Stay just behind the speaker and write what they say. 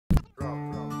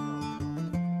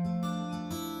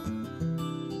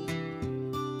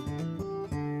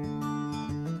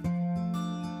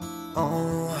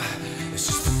Oh, it's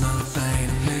just another thing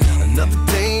to me. Another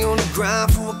day on the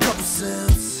grind for a couple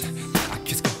cents. I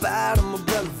kiss goodbye to my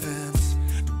relevance.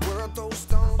 The world throws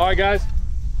stones. All right, guys,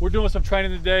 we're doing some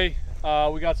training today.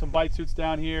 We got some bite suits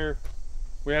down here.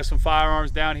 We have some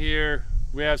firearms down here.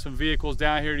 We have some vehicles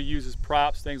down here to use as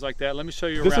props, things like that. Let me show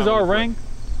you around. This is our ring.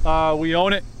 We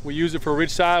own it. We use it for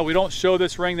Ridgeside. We don't show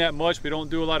this ring that much. We don't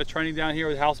do a lot of training down here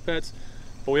with house pets,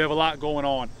 but we have a lot going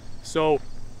on. So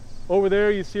over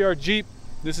there you see our Jeep.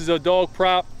 This is a dog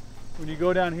prop. When you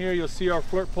go down here, you'll see our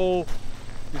flirt pole.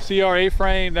 You see our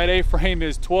A-frame. That A-frame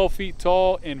is 12 feet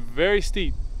tall and very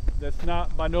steep. That's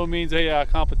not by no means a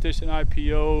competition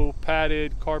IPO,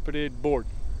 padded, carpeted board.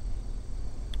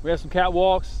 We have some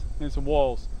catwalks and some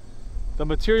walls. The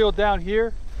material down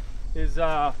here is,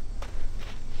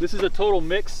 this is a total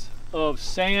mix of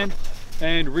sand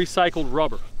and recycled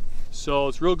rubber. So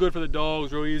it's real good for the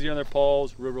dogs, real easy on their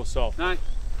paws, real soft. All right,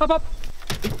 hop up.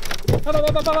 Hop up,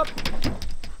 up, up, up, up.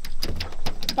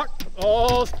 Park.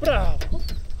 Oh, bravo.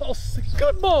 Oh,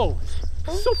 good boy.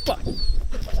 Super.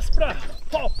 Bravo.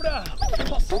 Oh, bravo.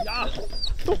 Oh, yeah.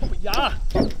 Oh, yeah.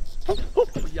 Oh,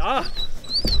 yeah.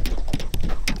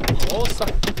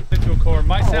 Into a car.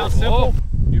 Might sound simple.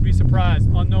 You'd be surprised.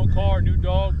 Unknown car, new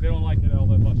dog, they don't like it all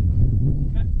that much.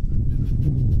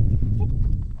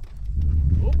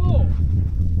 Oh, boy.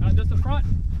 Not just the front.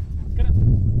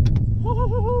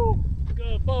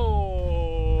 Good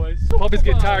boy. Puppies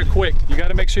get tired quick. You got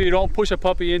to make sure you don't push a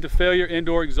puppy into failure,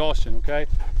 indoor exhaustion, okay?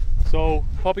 So,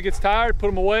 puppy gets tired, put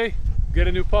them away, get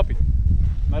a new puppy.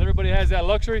 Not everybody has that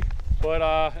luxury, but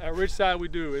at Ridgeside we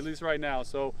do, at least right now.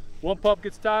 So, one pup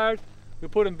gets tired, we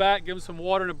put him back, give him some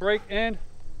water and a break, and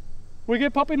we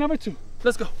get puppy number 2.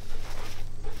 Let's go.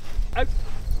 Out.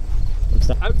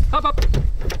 Out. Hop up.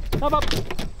 Hop up.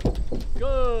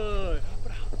 Good.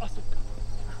 Awesome.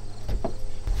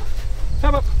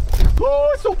 Hop up.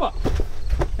 Oh, super.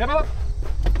 Hop up.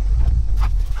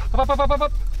 Hop up, hop up, hop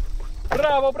up.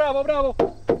 Bravo, bravo, bravo.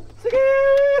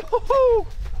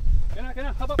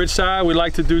 Ridgeside, we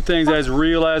like to do things as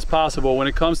real as possible. When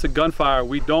it comes to gunfire,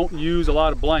 we don't use a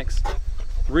lot of blanks.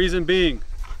 Reason being,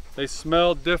 they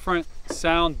smell different,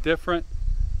 sound different.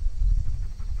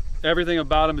 Everything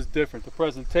about them is different. The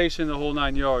presentation, the whole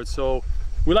 9 yards. So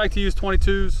we like to use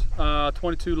 22s,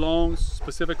 22 longs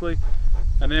specifically.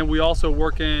 And then we also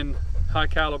work in high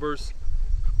calibers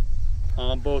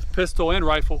on both pistol and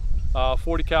rifle.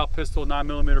 40 cal pistol,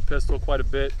 9mm pistol, quite a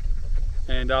bit.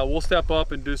 And we'll step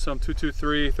up and do some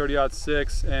 223,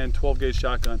 30-06, and 12 gauge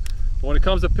shotgun. But when it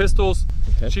comes to pistols,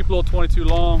 okay, cheap little 22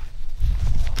 long.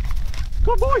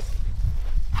 Good boys!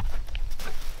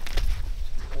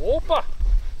 Opa!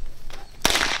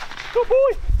 Good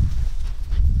boy!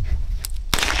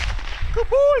 Good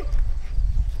boy!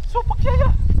 Super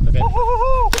killer! Okay.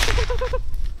 Oh,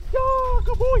 yeah,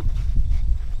 good boy!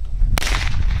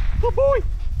 Good boy!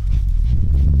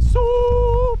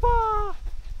 Super!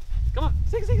 Come on,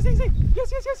 sing, sing, sing, sing!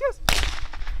 Yes, yes, yes, yes!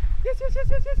 Yes, yes, yes,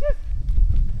 yes, yes, yes!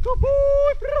 Good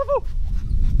boy! Bravo!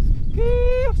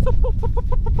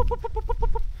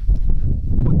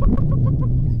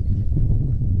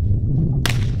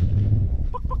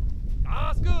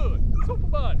 That's good! Super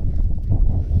bud!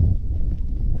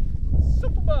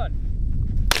 Super bud!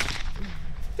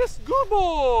 That's good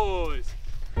boys!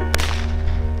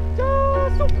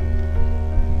 Yeah, super!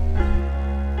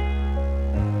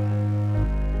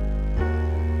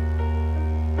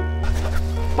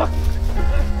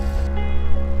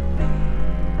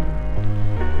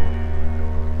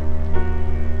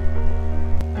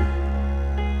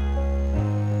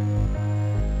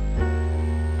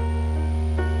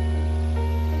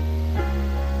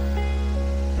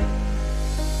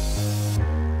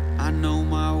 I know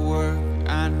my work,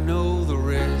 I know the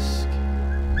risk.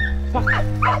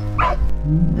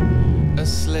 A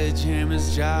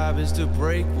sledgehammer's job is to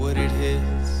break what it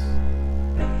hits.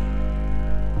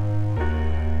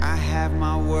 I have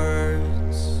my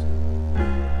words,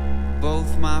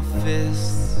 both my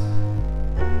fists,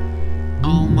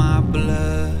 on my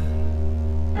blood.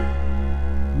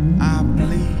 I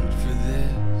bleed for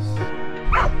this.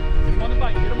 Get him on the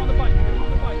bike, get him on the bike, get him on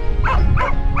the bike.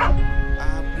 I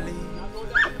bleed. Now go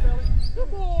down your belly. Good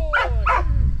boy!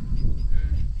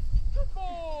 Good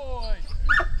boy!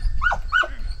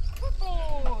 Good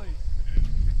boy!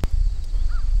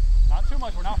 Not too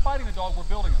much. We're not fighting the dog, we're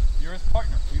building him. You're his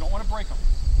partner. You don't want to break him.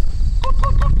 Good,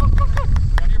 good, good, good, good, good.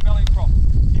 Go down to your belly and crawl.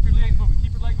 Keep your legs moving.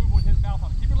 Keep your leg moving with his mouth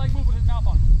on it. Keep your leg moving with his mouth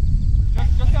on it.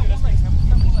 Just that one leg. Just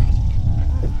that one leg.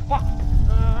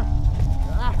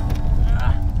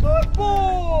 Good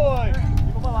boy!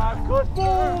 Keep him alive. Good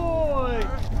boy!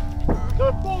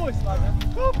 Good boy, Slide.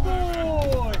 Good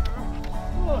boy!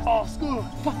 Oh, it's good.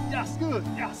 Yes, good.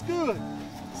 Yes, good.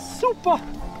 Super.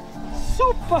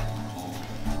 Super.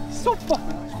 Super.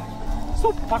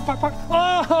 Super. Fuck, fuck, fuck.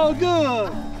 Oh,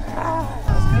 good.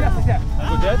 Yes, like that.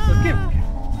 Go dead. Let's give.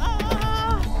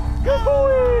 Good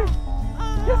boy.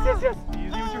 Yes, yes, yes.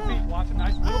 Easy with your feet. Watch it.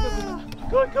 Nice. A little bit.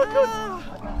 Good, good, good.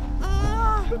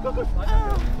 Good, good, good.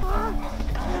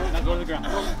 Now go to the ground.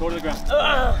 Go to the ground.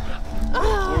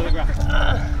 Go to the ground.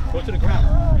 Go to the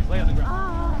ground. Lay on the ground.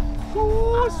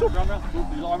 Ooh, super. Round, round.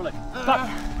 Use your arm and leg. Stop.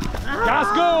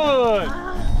 That's good.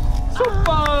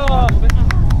 Super.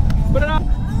 Put it up.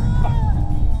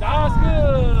 That's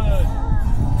good.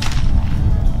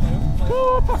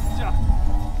 Super.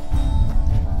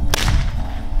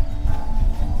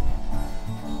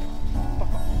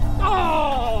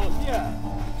 Oh, yeah.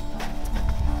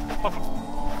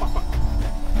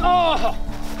 Oh,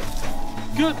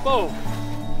 good bow.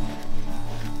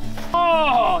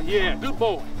 Oh, yeah, good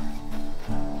bow.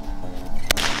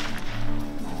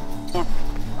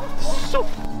 So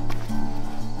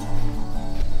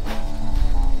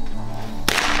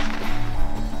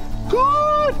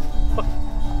good.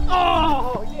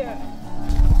 Oh, yeah.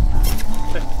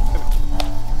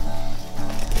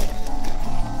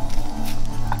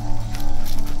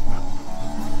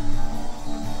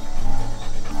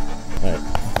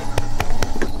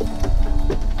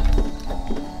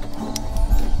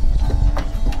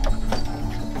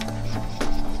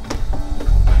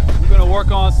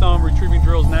 Work on some retrieving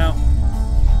drills now.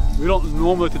 We don't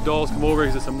normally let the dogs come over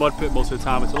because it's a mud pit most of the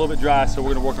time. It's a little bit dry, so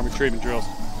we're going to work on retrieving drills.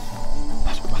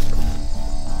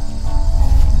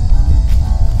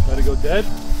 Let it go dead.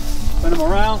 Spin them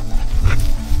around.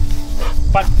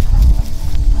 Bye.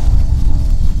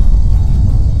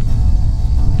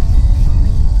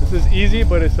 This is easy,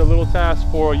 but it's a little task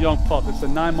for a young pup. It's a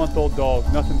 9-month-old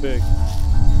dog, nothing big.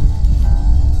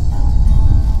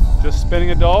 Just spinning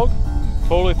a dog.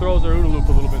 Totally throws their OODA loop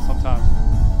a little bit sometimes.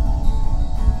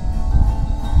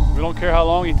 We don't care how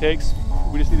long he takes.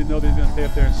 We just need to know that he's going to stay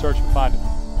up there and search and find him.